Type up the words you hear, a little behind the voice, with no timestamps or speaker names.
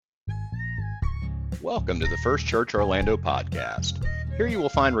Welcome to the First Church Orlando podcast. Here you will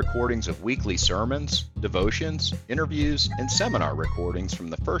find recordings of weekly sermons, devotions, interviews, and seminar recordings from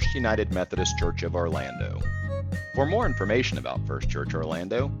the First United Methodist Church of Orlando. For more information about First Church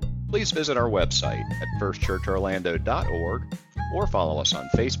Orlando, please visit our website at firstchurchorlando.org or follow us on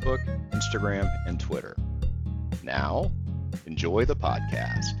Facebook, Instagram, and Twitter. Now, enjoy the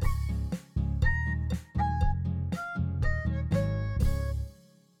podcast.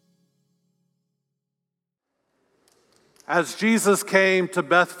 As Jesus came to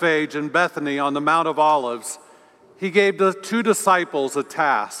Bethphage and Bethany on the Mount of Olives, he gave the two disciples a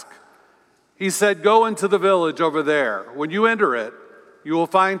task. He said, "Go into the village over there. When you enter it, you will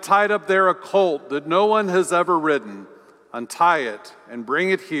find tied up there a colt that no one has ever ridden. Untie it and bring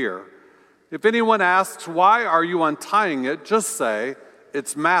it here. If anyone asks, 'Why are you untying it?' just say,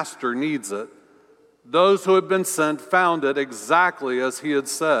 'Its master needs it.'" Those who had been sent found it exactly as he had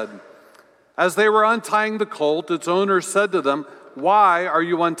said. As they were untying the colt, its owner said to them, "Why are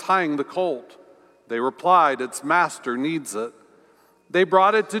you untying the colt?" They replied, "Its master needs it." They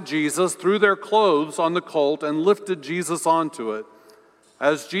brought it to Jesus, threw their clothes on the colt, and lifted Jesus onto it.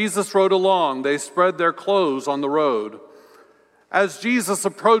 As Jesus rode along, they spread their clothes on the road. As Jesus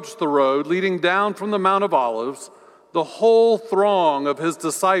approached the road leading down from the Mount of Olives, the whole throng of his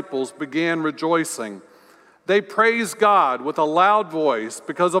disciples began rejoicing. They praised God with a loud voice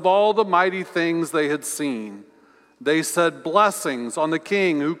because of all the mighty things they had seen. They said, "Blessings on the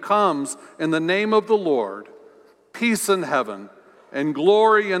King who comes in the name of the Lord, peace in heaven and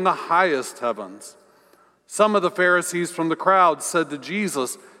glory in the highest heavens." Some of the Pharisees from the crowd said to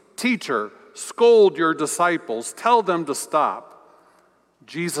Jesus, "Teacher, scold your disciples, tell them to stop."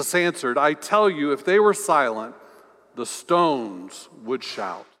 Jesus answered, "I tell you, if they were silent, the stones would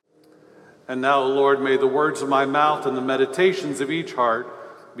shout." And now, Lord, may the words of my mouth and the meditations of each heart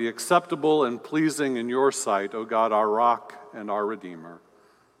be acceptable and pleasing in your sight, O God, our rock and our Redeemer.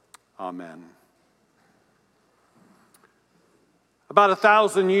 Amen. About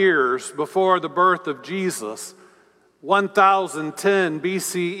 1,000 years before the birth of Jesus, 1010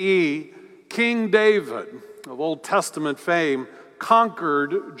 BCE, King David of Old Testament fame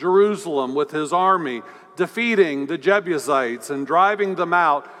conquered Jerusalem with his army, defeating the Jebusites and driving them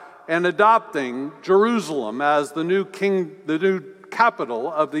out, and adopting Jerusalem as the new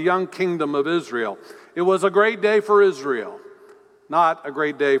capital of the young kingdom of Israel. It was a great day for Israel, not a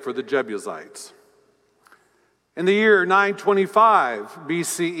great day for the Jebusites. In the year 925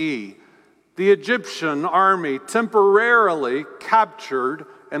 BCE, the Egyptian army temporarily captured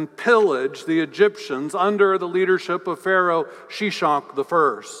and pillaged the Egyptians under the leadership of Pharaoh Shishak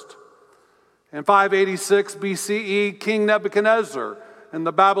I. In 586 BCE, King Nebuchadnezzar and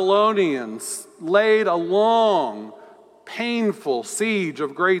the Babylonians laid a long, painful siege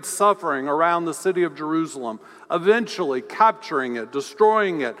of great suffering around the city of Jerusalem, eventually capturing it,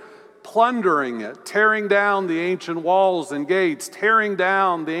 destroying it, plundering it, tearing down the ancient walls and gates, tearing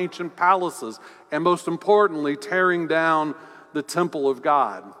down the ancient palaces, and most importantly, tearing down the temple of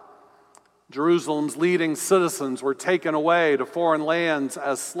God. Jerusalem's leading citizens were taken away to foreign lands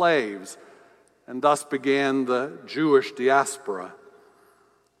as slaves, and thus began the Jewish diaspora.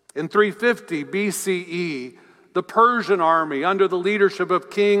 In 350 BCE, the Persian army, under the leadership of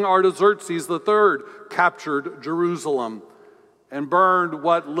King Artaxerxes III, captured Jerusalem and burned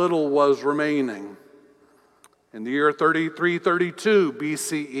what little was remaining. In the year 332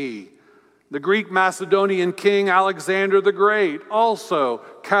 BCE, the Greek Macedonian king Alexander the Great also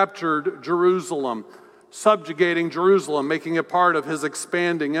captured Jerusalem, subjugating Jerusalem, making it part of his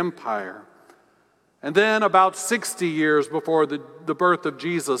expanding empire. And then about 60 years before the birth of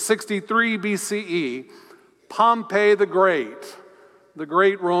Jesus, 63 BCE, Pompey the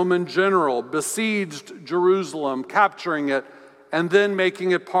great Roman general, besieged Jerusalem, capturing it, and then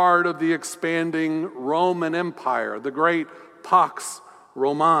making it part of the expanding Roman Empire, the great Pax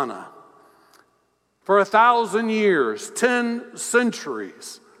Romana. For 1,000 years, 10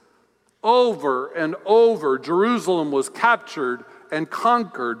 centuries, over and over, Jerusalem was captured and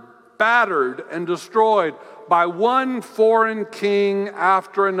conquered, battered and destroyed by one foreign king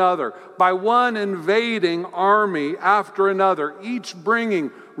after another, by one invading army after another, each bringing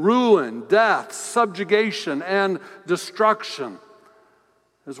ruin, death, subjugation, and destruction.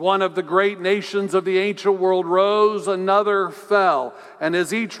 As one of the great nations of the ancient world rose, another fell. And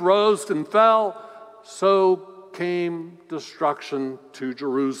as each rose and fell, so came destruction to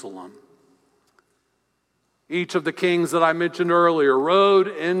Jerusalem. Each of the kings that I mentioned earlier rode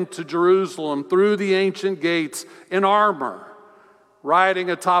into Jerusalem through the ancient gates in armor, riding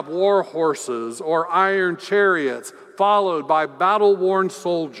atop war horses or iron chariots, followed by battle-worn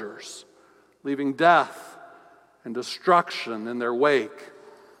soldiers. leaving death and destruction in their wake.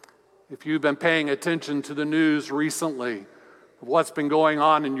 If you've been paying attention to the news recently of what's been going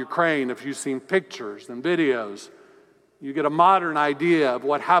on in Ukraine, if you've seen pictures and videos, you get a modern idea of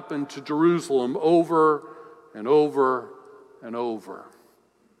what happened to Jerusalem over and over and over.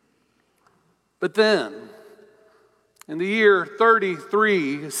 But then, in the year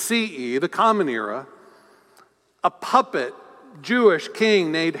 33 CE, the Common Era, a puppet Jewish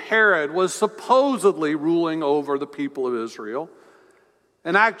king named Herod was supposedly ruling over the people of Israel.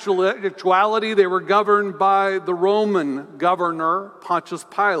 In actuality, they were governed by the Roman governor, Pontius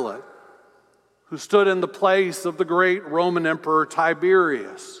Pilate, who stood in the place of the great Roman Emperor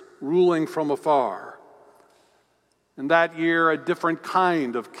Tiberius, ruling from afar. In that year, a different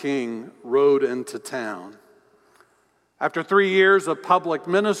kind of king rode into town. After 3 years of public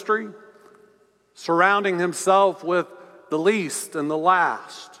ministry, surrounding himself with the least and the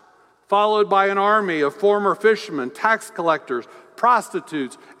last, followed by an army of former fishermen, tax collectors,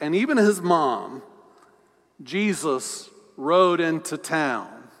 prostitutes, and even his mom, Jesus rode into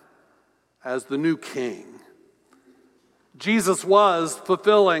town as the new king. Jesus was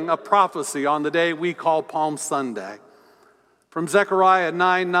fulfilling a prophecy on the day we call Palm Sunday. From Zechariah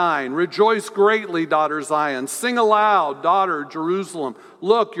 9:9, "Rejoice greatly, daughter Zion. Sing aloud, daughter Jerusalem.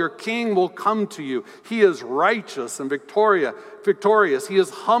 Look, your king will come to you. He is righteous and victorious. He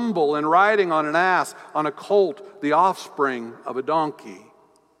is humble and riding on an ass, on a colt, the offspring of a donkey."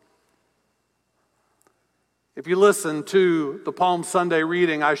 If you listen to the Palm Sunday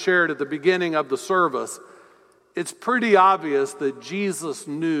reading I shared at the beginning of the service, it's pretty obvious that Jesus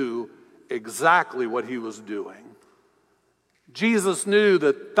knew exactly what he was doing. Jesus knew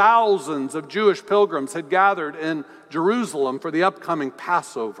that thousands of Jewish pilgrims had gathered in Jerusalem for the upcoming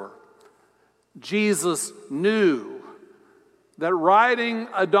Passover. Jesus knew that riding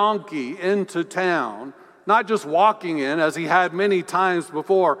a donkey into town, not just walking in as he had many times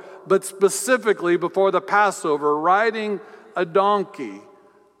before, but specifically before the Passover, riding a donkey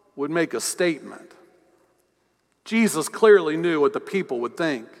would make a statement. Jesus clearly knew what the people would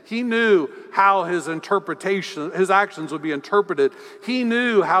think. He knew how his actions would be interpreted. He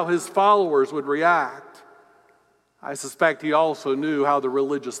knew how his followers would react. I suspect he also knew how the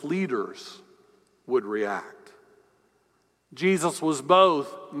religious leaders would react. Jesus was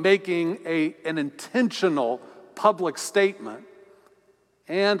both making an intentional public statement,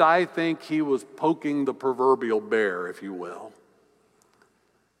 and I think he was poking the proverbial bear, if you will.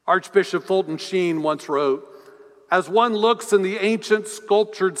 Archbishop Fulton Sheen once wrote, "As one looks in the ancient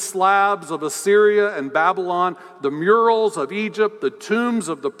sculptured slabs of Assyria and Babylon, the murals of Egypt, the tombs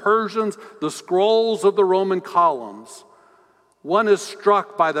of the Persians, the scrolls of the Roman columns, one is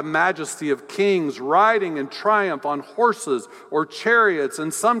struck by the majesty of kings riding in triumph on horses or chariots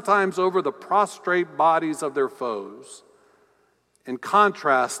and sometimes over the prostrate bodies of their foes. In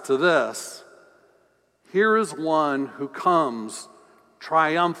contrast to this, here is one who comes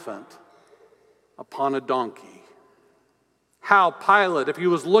triumphant upon a donkey." How Pilate, if he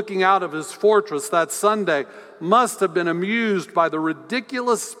was looking out of his fortress that Sunday, must have been amused by the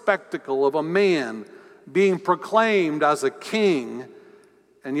ridiculous spectacle of a man being proclaimed as a king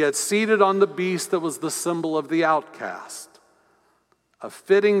and yet seated on the beast that was the symbol of the outcast, a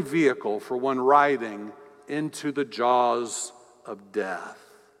fitting vehicle for one riding into the jaws of death.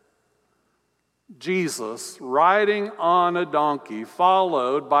 Jesus riding on a donkey,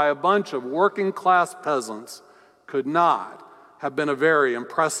 followed by a bunch of working class peasants, could not have been a very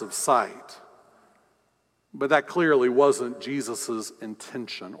impressive sight. But that clearly wasn't Jesus'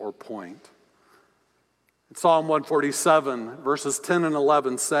 intention or point. In Psalm 147, verses 10 and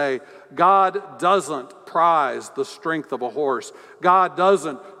 11 say, God doesn't prize the strength of a horse. God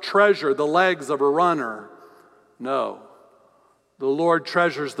doesn't treasure the legs of a runner. No, the Lord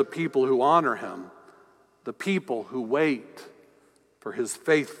treasures the people who honor him, the people who wait for his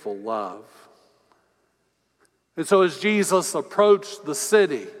faithful love. And so as Jesus approached the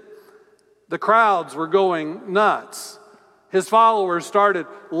city, the crowds were going nuts. His followers started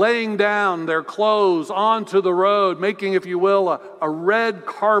laying down their clothes onto the road, making, if you will, a red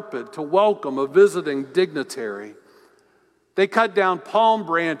carpet to welcome a visiting dignitary. They cut down palm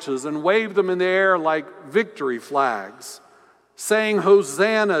branches and waved them in the air like victory flags, saying,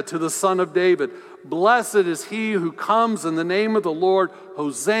 "Hosanna to the Son of David. Blessed is he who comes in the name of the Lord.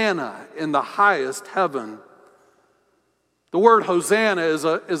 Hosanna in the highest heaven." The word Hosanna is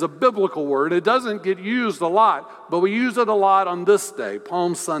a biblical word. It doesn't get used a lot, but we use it a lot on this day,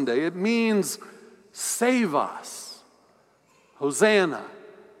 Palm Sunday. It means save us. Hosanna,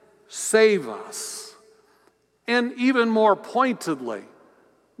 save us. And even more pointedly,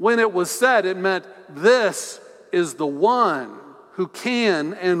 When it was said, it meant this is the one who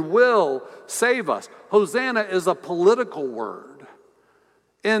can and will save us. Hosanna is a political word.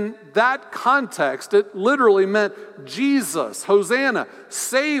 In that context, it literally meant Jesus, Hosanna,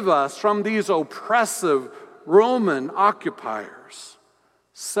 save us from these oppressive Roman occupiers.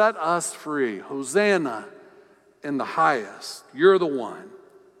 Set us free. Hosanna in the highest. You're the one.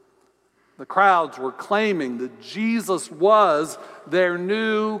 The crowds were claiming that Jesus was their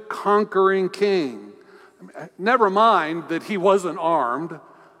new conquering king. Never mind that he wasn't armed.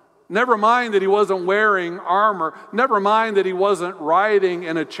 Never mind that he wasn't wearing armor. Never mind that he wasn't riding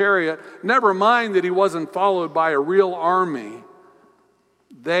in a chariot. Never mind that he wasn't followed by a real army.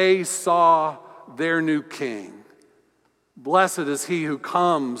 They saw their new king. Blessed is he who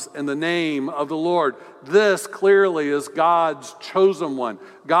comes in the name of the Lord. This clearly is God's chosen one,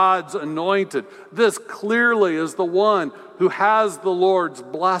 God's anointed. This clearly is the one who has the Lord's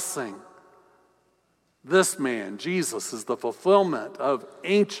blessing. This man, Jesus, is the fulfillment of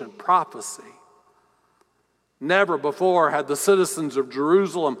ancient prophecy. Never before had the citizens of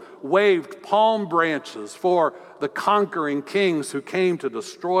Jerusalem waved palm branches for the conquering kings who came to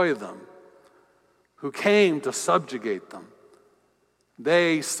destroy them, who came to subjugate them.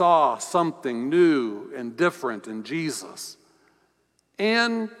 They saw something new and different in Jesus.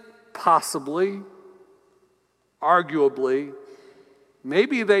 And possibly, arguably,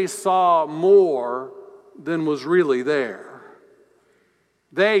 maybe they saw more than was really there.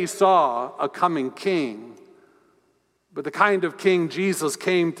 They saw a coming king, but the kind of king Jesus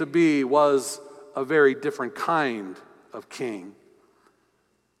came to be was a very different kind of king.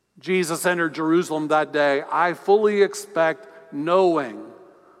 Jesus entered Jerusalem that day, I fully expect, knowing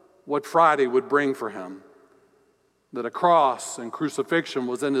what Friday would bring for him, that a cross and crucifixion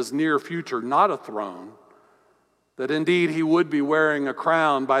was in his near future, not a throne, that indeed he would be wearing a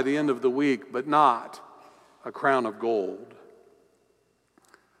crown by the end of the week, but not a crown of gold.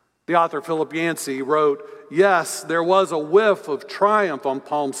 The author Philip Yancey wrote, yes, there was a whiff of triumph on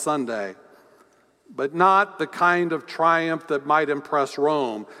Palm Sunday, but not the kind of triumph that might impress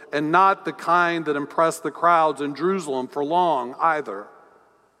Rome, and not the kind that impressed the crowds in Jerusalem for long either.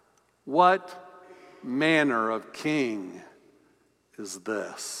 What manner of king is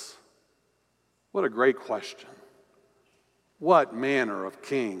this? What a great question. What manner of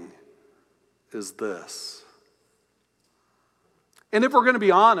king is this? And if we're going to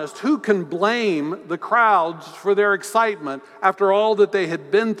be honest, who can blame the crowds for their excitement after all that they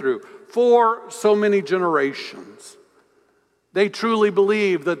had been through for so many generations? They truly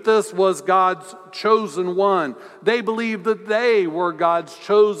believed that this was God's chosen one. They believed that they were God's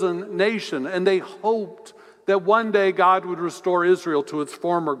chosen nation, and they hoped that one day God would restore Israel to its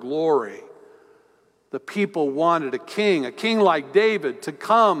former glory. The people wanted a king like David, to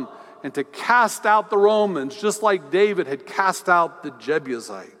come and to cast out the Romans, just like David had cast out the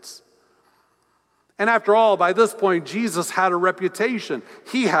Jebusites. And after all, by this point, Jesus had a reputation.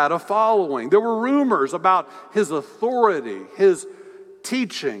 He had a following. There were rumors about his authority, his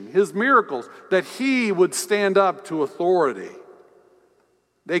teaching, his miracles, that he would stand up to authority.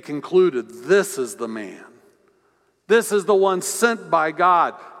 They concluded, this is the man. This is the one sent by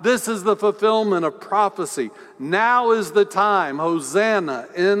God. This is the fulfillment of prophecy. Now is the time. Hosanna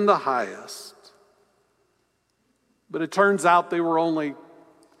in the highest. But it turns out they were only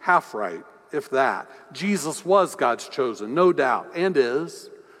half right, if that. Jesus was God's chosen, no doubt, and is.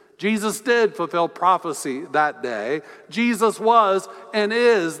 Jesus did fulfill prophecy that day. Jesus was and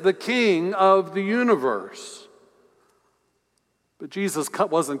is the King of the universe. But Jesus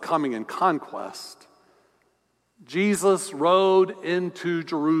wasn't coming in conquest. Jesus rode into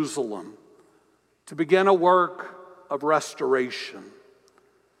Jerusalem to begin a work of restoration.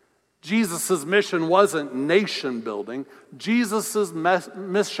 Jesus' mission wasn't nation building. Jesus'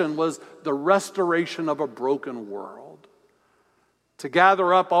 mission was the restoration of a broken world. To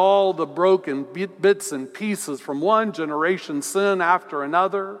gather up all the broken bits and pieces from one generation's sin after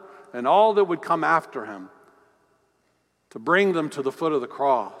another and all that would come after him. To bring them to the foot of the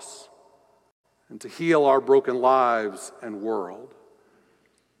cross and to heal our broken lives and world.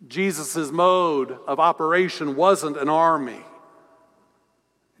 Jesus' mode of operation wasn't an army.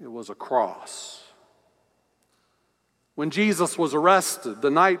 It was a cross. When Jesus was arrested the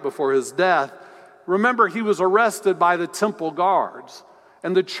night before his death, remember he was arrested by the temple guards,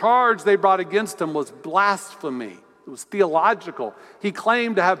 and the charge they brought against him was blasphemy. It was theological. He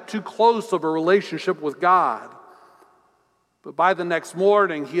claimed to have too close of a relationship with God. But by the next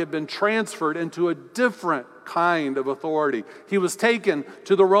morning, he had been transferred into a different kind of authority. He was taken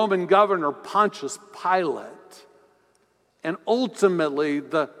to the Roman governor, Pontius Pilate. And ultimately,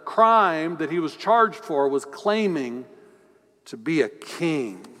 the crime that he was charged for was claiming to be a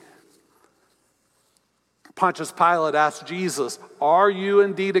king. Pontius Pilate asked Jesus, "Are you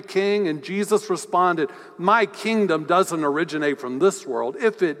indeed a king?" And Jesus responded, "My kingdom doesn't originate from this world.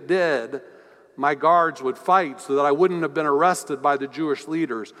 If it did, my guards would fight so that I wouldn't have been arrested by the Jewish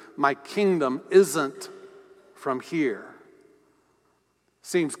leaders. My kingdom isn't from here."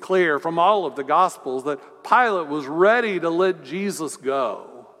 Seems clear from all of the Gospels that Pilate was ready to let Jesus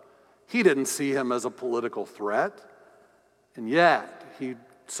go. He didn't see him as a political threat, and yet he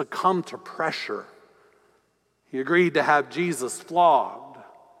succumbed to pressure. He agreed to have Jesus flogged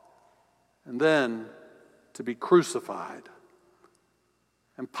and then to be crucified.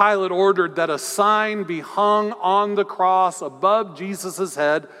 And Pilate ordered that a sign be hung on the cross above Jesus'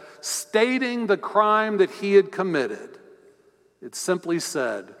 head, stating the crime that he had committed. It simply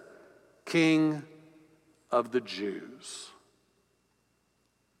said, "King of the Jews,"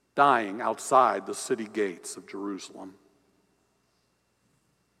 dying outside the city gates of Jerusalem.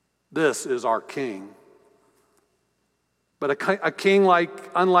 This is our King, but a king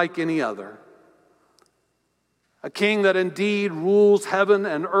unlike any other. A king that indeed rules heaven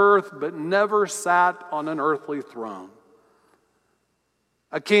and earth, but never sat on an earthly throne.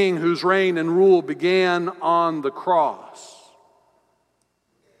 A king whose reign and rule began on the cross.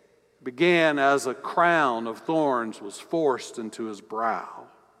 Began as a crown of thorns was forced into his brow.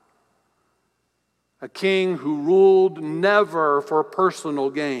 A king who ruled never for personal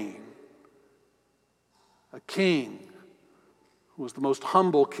gain. A king who was the most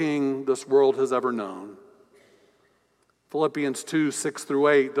humble king this world has ever known. Philippians 2, 6 through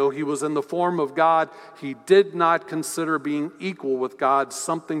 8, though he was in the form of God, he did not consider being equal with God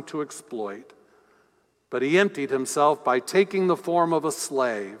something to exploit, but he emptied himself by taking the form of a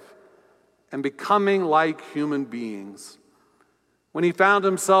slave and becoming like human beings. When he found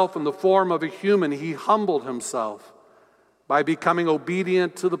himself in the form of a human, he humbled himself by becoming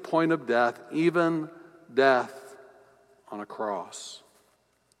obedient to the point of death, even death on a cross.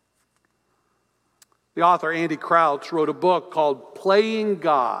 The author Andy Crouch wrote a book called Playing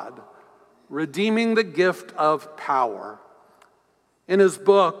God, Redeeming the Gift of Power. In his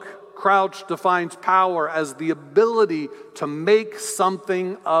book, Crouch defines power as the ability to make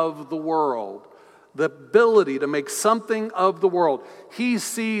something of the world. The ability to make something of the world. He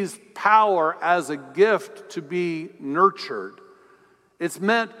sees power as a gift to be nurtured. It's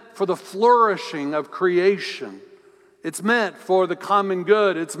meant for the flourishing of creation. It's meant for the common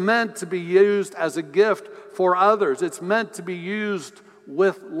good. It's meant to be used as a gift for others. It's meant to be used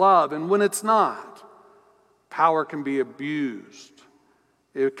with love. And when it's not, power can be abused.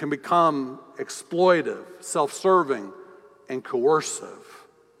 It can become exploitive, self-serving, and coercive.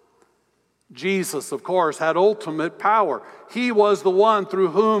 Jesus, of course, had ultimate power. He was the one through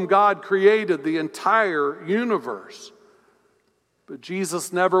whom God created the entire universe. But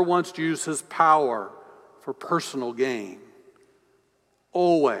Jesus never once used his power for personal gain.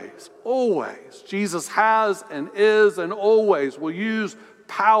 Always, always, Jesus has and is and always will use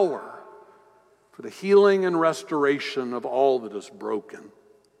power for the healing and restoration of all that is broken.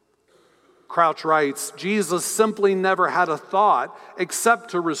 Crouch writes, Jesus simply never had a thought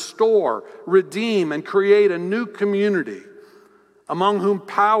except to restore, redeem, and create a new community among whom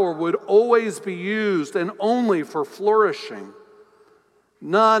power would always be used and only for flourishing.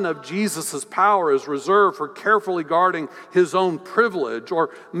 None of Jesus' power is reserved for carefully guarding his own privilege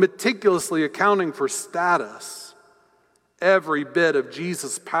or meticulously accounting for status. Every bit of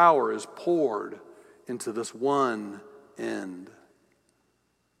Jesus' power is poured into this one end.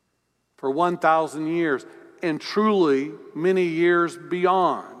 For 1,000 years, and truly many years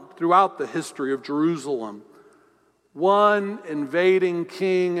beyond, throughout the history of Jerusalem, one invading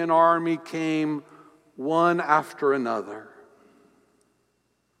king and army came one after another.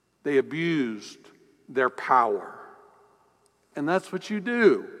 They abused their power. And that's what you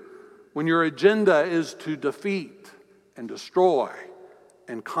do when your agenda is to defeat and destroy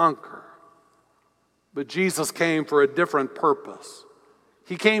and conquer. But Jesus came for a different purpose.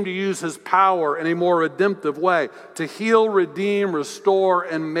 He came to use his power in a more redemptive way, to heal, redeem, restore,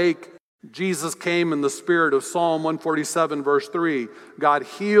 and make. Jesus came in the spirit of Psalm 147, verse 3. God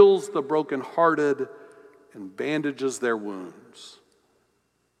heals the brokenhearted and bandages their wounds.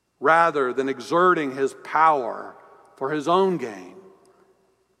 Rather than exerting his power for his own gain,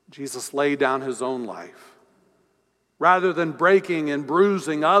 Jesus laid down his own life. Rather than breaking and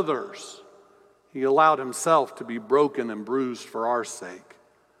bruising others, he allowed himself to be broken and bruised for our sake.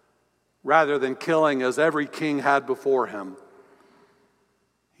 Rather than killing as every king had before him,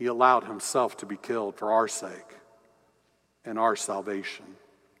 he allowed himself to be killed for our sake. and our salvation.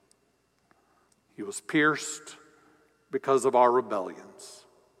 He was pierced because of our rebellions,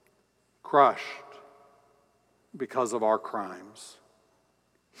 crushed because of our crimes.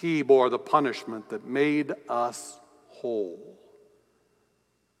 He bore the punishment that made us whole.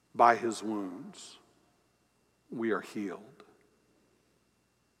 By his wounds, we are healed.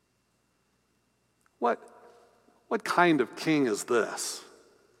 What kind of king is this,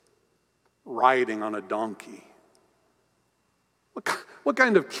 riding on a donkey? What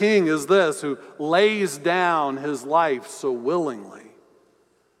kind of king is this who lays down his life so willingly?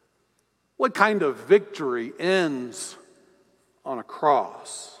 What kind of victory ends on a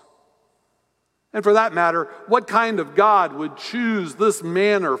cross? And for that matter, what kind of God would choose this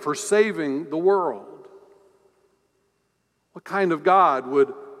manner for saving the world? What kind of God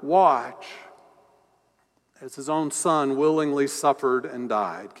would watch as his own son willingly suffered and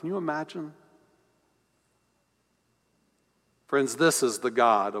died? Can you imagine? Friends, this is the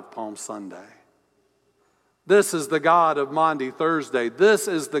God of Palm Sunday. This is the God of Maundy Thursday. This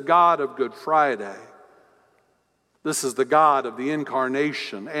is the God of Good Friday. This is the God of the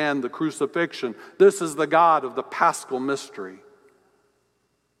Incarnation and the Crucifixion. This is the God of the Paschal Mystery.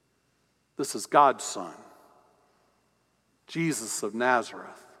 This is God's Son, Jesus of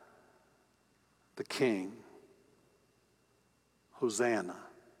Nazareth, the King. Hosanna.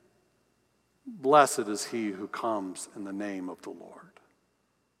 Blessed is he who comes in the name of the Lord.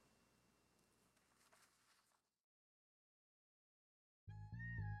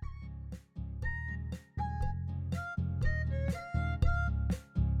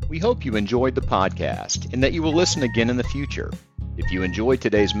 We hope you enjoyed the podcast and that you will listen again in the future. If you enjoyed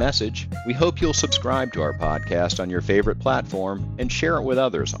today's message, we hope you'll subscribe to our podcast on your favorite platform and share it with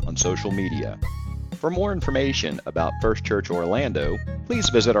others on social media. For more information about First Church Orlando, please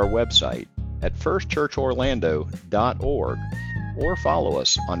visit our website at firstchurchorlando.org or follow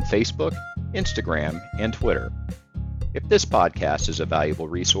us on Facebook, Instagram, and Twitter. If this podcast is a valuable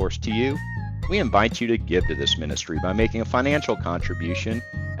resource to you, we invite you to give to this ministry by making a financial contribution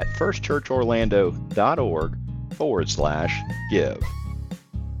at firstchurchorlando.org/give.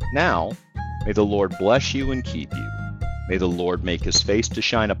 Now, may the Lord bless you and keep you. May the Lord make his face to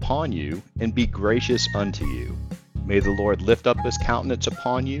shine upon you and be gracious unto you. May the Lord lift up his countenance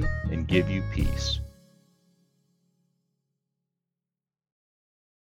upon you and give you peace.